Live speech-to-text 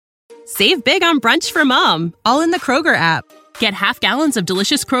Save big on brunch for mom, all in the Kroger app. Get half gallons of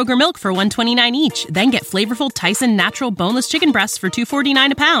delicious Kroger milk for $1.29 each. Then get flavorful Tyson natural boneless chicken breasts for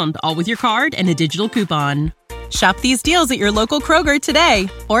 $2.49 a pound, all with your card and a digital coupon. Shop these deals at your local Kroger today,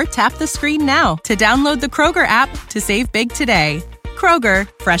 or tap the screen now to download the Kroger app to save big today. Kroger,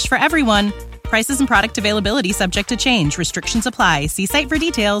 fresh for everyone. Prices and product availability subject to change. Restrictions apply. See site for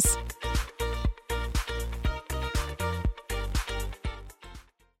details.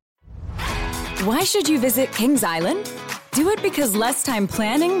 Why should you visit Kings Island? Do it because less time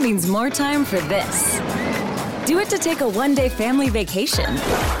planning means more time for this. Do it to take a one-day family vacation.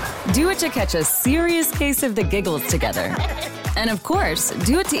 Do it to catch a serious case of the giggles together. And of course,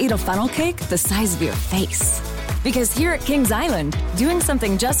 do it to eat a funnel cake the size of your face. Because here at Kings Island, doing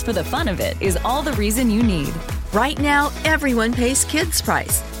something just for the fun of it is all the reason you need. Right now, everyone pays kids'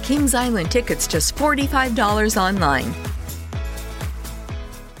 price. Kings Island tickets just $45 online.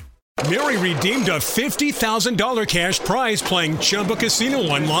 Mary redeemed a $50,000 cash prize playing Chumba Casino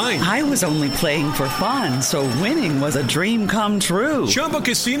online. I was only playing for fun, so winning was a dream come true. Chumba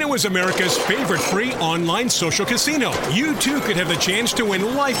Casino is America's favorite free online social casino. You too could have the chance to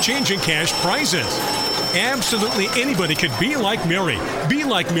win life-changing cash prizes. Absolutely anybody could be like Mary. Be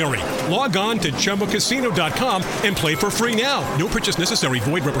like Mary. Log on to ChumbaCasino.com and play for free now. No purchase necessary.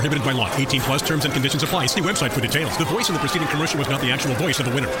 Void where prohibited by law. 18 plus terms and conditions apply. See website for details. The voice in the preceding commercial was not the actual voice of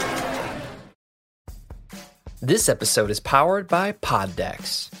the winner. This episode is powered by Pod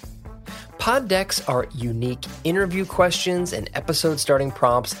Decks. Pod Decks are unique interview questions and episode starting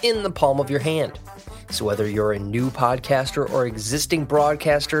prompts in the palm of your hand. So whether you're a new podcaster or existing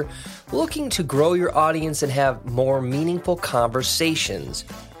broadcaster looking to grow your audience and have more meaningful conversations,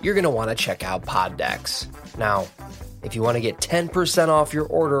 you're going to want to check out Pod Decks. Now, if you want to get 10% off your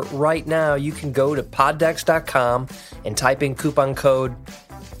order right now, you can go to poddex.com and type in coupon code,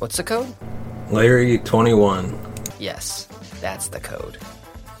 what's the code? Larry21. Yes, that's the code.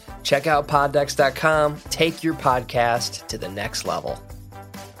 Check out poddex.com. Take your podcast to the next level.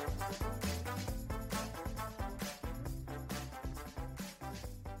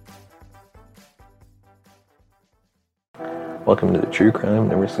 Welcome to the True Crime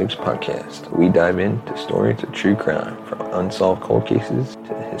Never Sleeps podcast. We dive into stories of true crime, from unsolved cold cases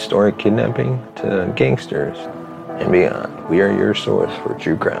to historic kidnapping to gangsters and beyond. We are your source for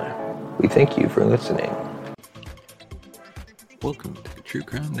true crime. We thank you for listening. Welcome to the True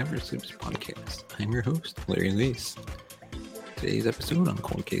Crime Never Sleeps podcast. I'm your host, Larry Leese. Today's episode on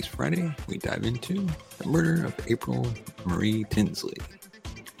Cold Case Friday, we dive into the murder of April Marie Tinsley.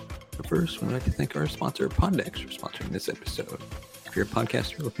 But first, we'd like to thank our sponsor, Poddex, for sponsoring this episode. If you're a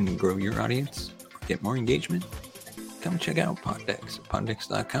podcaster looking to grow your audience or get more engagement, come check out Poddex at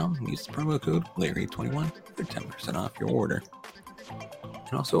poddex.com and use the promo code Larry21 for 10% off your order.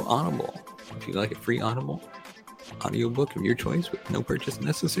 And also Audible. If you like a free Audible audiobook of your choice with no purchase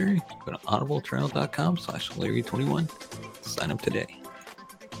necessary, go to audibletrial.com/Larry21 to sign up today.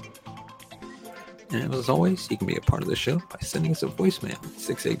 And as always, you can be a part of the show by sending us a voicemail at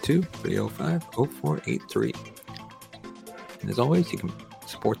 682-305-0483. And as always, you can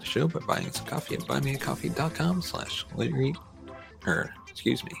support the show by buying us a coffee at buymeacoffee.com/Larry,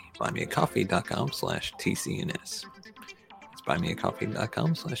 buymeacoffee.com/TCNS. It's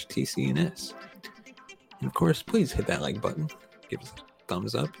buymeacoffee.com/TCNS. And of course, please hit that like button. Give us a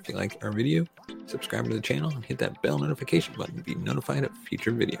thumbs up if you like our video. Subscribe to the channel and hit that bell notification button to be notified of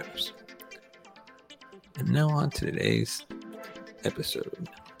future videos. And now on to today's episode.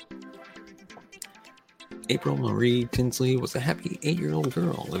 April Marie Tinsley was a happy 8-year-old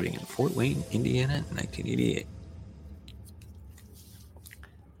girl living in Fort Wayne, Indiana in 1988.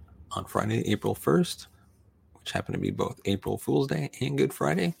 On Friday, April 1st, which happened to be both April Fool's Day and Good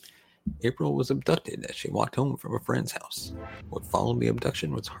Friday, April was abducted as she walked home from a friend's house. What followed the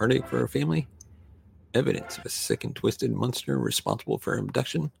abduction was heartache for her family, evidence of a sick and twisted monster responsible for her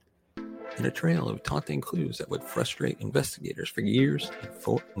abduction, and a trail of taunting clues that would frustrate investigators for years and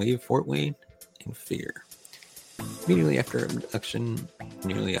leave Fort Wayne in fear. Immediately after her abduction,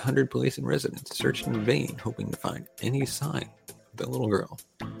 nearly 100 police and residents searched in vain, hoping to find any sign of the little girl.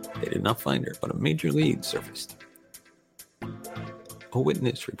 They did not find her, but a major lead surfaced. A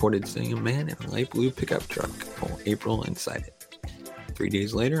witness reported seeing a man in a light blue pickup truck pull April inside it. 3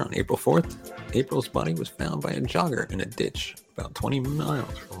 days later, on April 4th, April's body was found by a jogger in a ditch about 20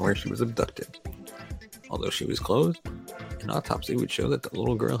 miles from where she was abducted. Although she was clothed, an autopsy would show that the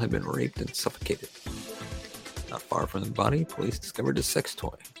little girl had been raped and suffocated. Not far from the body, police discovered a sex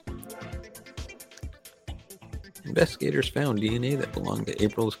toy. Investigators found DNA that belonged to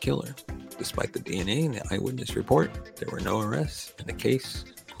April's killer. Despite the DNA and the eyewitness report, there were no arrests, and the case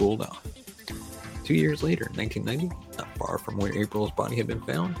cooled off. 2 years later, in 1990, not far from where April's body had been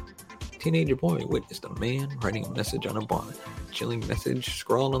found, a teenage boy witnessed a man writing a message on a barn. The chilling message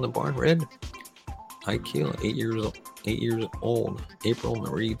scrawled on the barn read, "I kill 8 years old April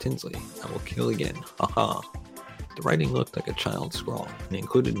Marie Tinsley. I will kill again. Ha." The writing looked like a child's scrawl and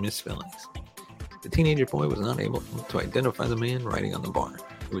included misspellings. The teenage boy was not able to identify the man writing on the barn.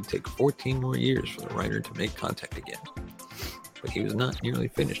 It would take 14 more years for the writer to make contact again. But he was not nearly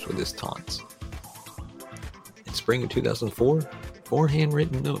finished with his taunts. In spring of 2004, 4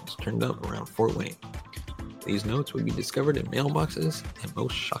 handwritten notes turned up around Fort Wayne. These notes would be discovered in mailboxes and,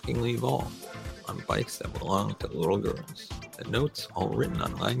 most shockingly of all, on bikes that belonged to little girls. The notes, all written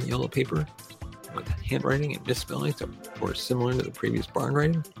on lined yellow paper, with handwriting and misspellings that were similar to the previous barn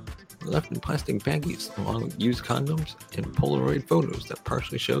writing, were left in plastic baggies along with used condoms and Polaroid photos that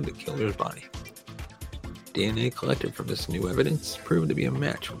partially showed the killer's body. DNA collected from this new evidence proved to be a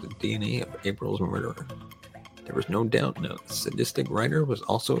match with the DNA of April's murderer. There was no doubt the sadistic writer was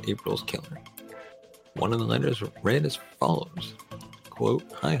also April's killer. One of the letters read as follows, quote,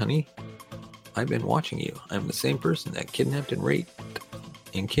 "Hi honey, I've been watching you. I'm the same person that kidnapped and raped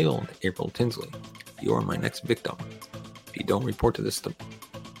and killed April Tinsley. You are my next victim. If you don't report this to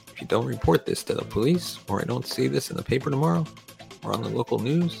the police, or I don't see this in the paper tomorrow, or on the local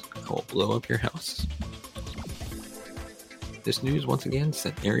news, I will blow up your house." This news once again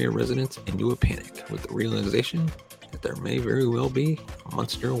sent area residents into a panic with the realization that there may very well be a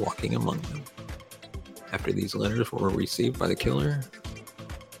monster walking among them. After these letters were received by the killer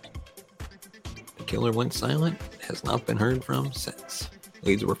went silent and has not been heard from since.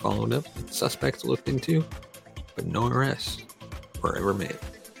 Leads were followed up and suspects looked into, but no arrests were ever made.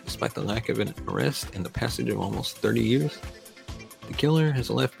 Despite the lack of an arrest and the passage of almost 30 years, the killer has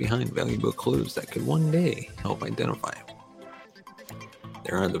left behind valuable clues that could one day help identify him.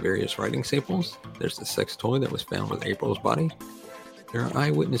 There are the various writing samples. There's the sex toy that was found with April's body. There are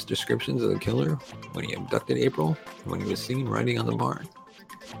eyewitness descriptions of the killer when he abducted April and when he was seen writing on the barn.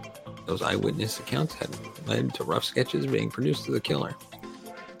 Those eyewitness accounts had led to rough sketches being produced of the killer.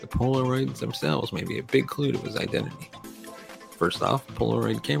 The Polaroids themselves may be a big clue to his identity. First off,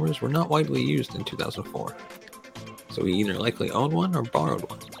 Polaroid cameras were not widely used in 2004, so he either likely owned one or borrowed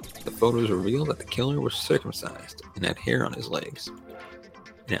one. The photos reveal that the killer was circumcised and had hair on his legs.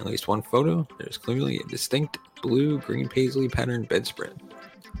 In at least one photo, there is clearly a distinct blue-green paisley patterned bedspread.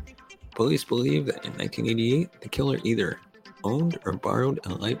 Police believe that in 1988, the killer either owned or borrowed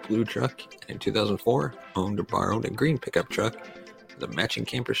a light blue truck, and in 2004, owned or borrowed a green pickup truck with a matching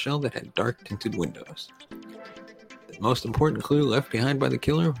camper shell that had dark tinted windows. The most important clue left behind by the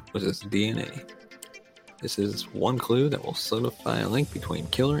killer was his DNA. This is one clue that will solidify a link between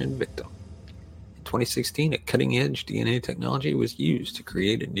killer and victim. In 2016, a cutting-edge DNA technology was used to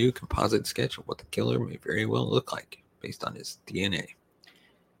create a new composite sketch of what the killer may very well look like based on his DNA.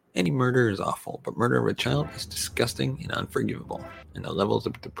 Any murder is awful, but murder of a child is disgusting and unforgivable, and the levels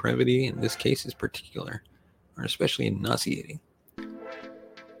of depravity in this case is particular, are especially nauseating.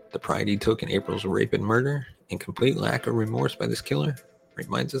 The pride he took in April's rape and murder, and complete lack of remorse by this killer,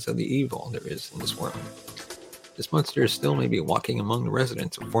 reminds us of the evil there is in this world. This monster still may be walking among the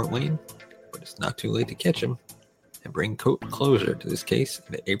residents of Fort Wayne, but it's not too late to catch him and bring closure to this case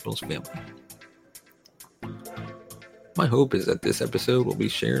and to April's family. My hope is that this episode will be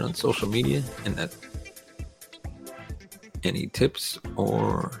shared on social media and that any tips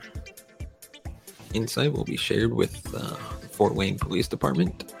or insight will be shared with the Fort Wayne Police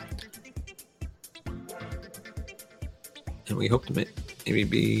Department. And we hope to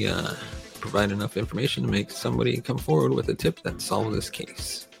maybe provide enough information to make somebody come forward with a tip that solves this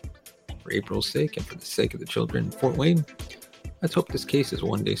case. For April's sake and for the sake of the children in Fort Wayne, let's hope this case is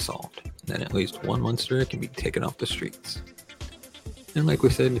one day solved, and that at least one monster can be taken off the streets. And like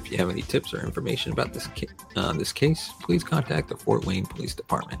we said, if you have any tips or information about this case, please contact the Fort Wayne Police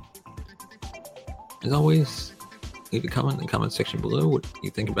Department. As always, leave a comment in the comment section below what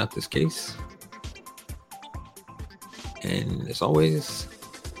you think about this case. And as always,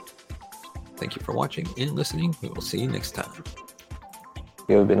 thank you for watching and listening. We will see you next time.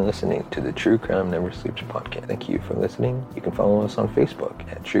 You have been listening to the True Crime Never Sleeps podcast. Thank you for listening. You can follow us on Facebook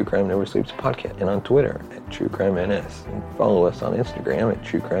at True Crime Never Sleeps podcast and on Twitter at True Crime NS. And follow us on Instagram at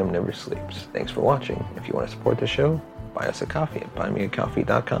True Crime Never Sleeps. Thanks for watching. If you want to support the show, buy us a coffee at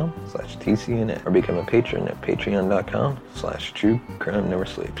buymeacoffee.com/TCNN or become a patron at patreon.com/True Crime Never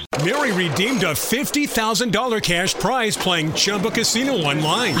Sleeps. Mary redeemed a $50,000 cash prize playing Chumba Casino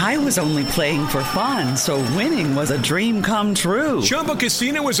online. I was only playing for fun, so winning was a dream come true. Chumba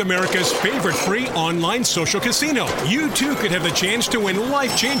Casino is America's favorite free online social casino. You too could have the chance to win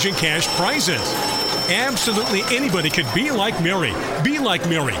life-changing cash prizes. Absolutely anybody could be like Mary. Be like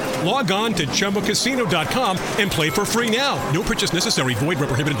Mary. Log on to ChumbaCasino.com and play for free now. No purchase necessary. Void where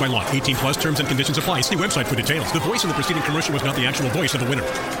prohibited by law. 18 plus terms and conditions apply. See website for details. The voice in the preceding commercial was not the actual voice of the winner.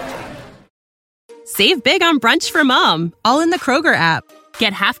 Save big on brunch for mom, all in the Kroger app.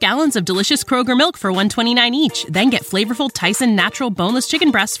 Get half gallons of delicious Kroger milk for $1.29 each. Then get flavorful Tyson natural boneless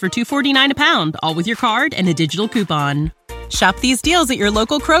chicken breasts for $2.49 a pound, all with your card and a digital coupon. Shop these deals at your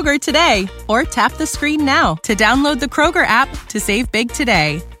local Kroger today, or tap the screen now to download the Kroger app to save big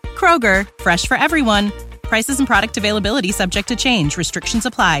today. Kroger, fresh for everyone. Prices and product availability subject to change. Restrictions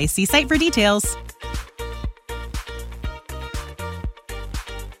apply. See site for details.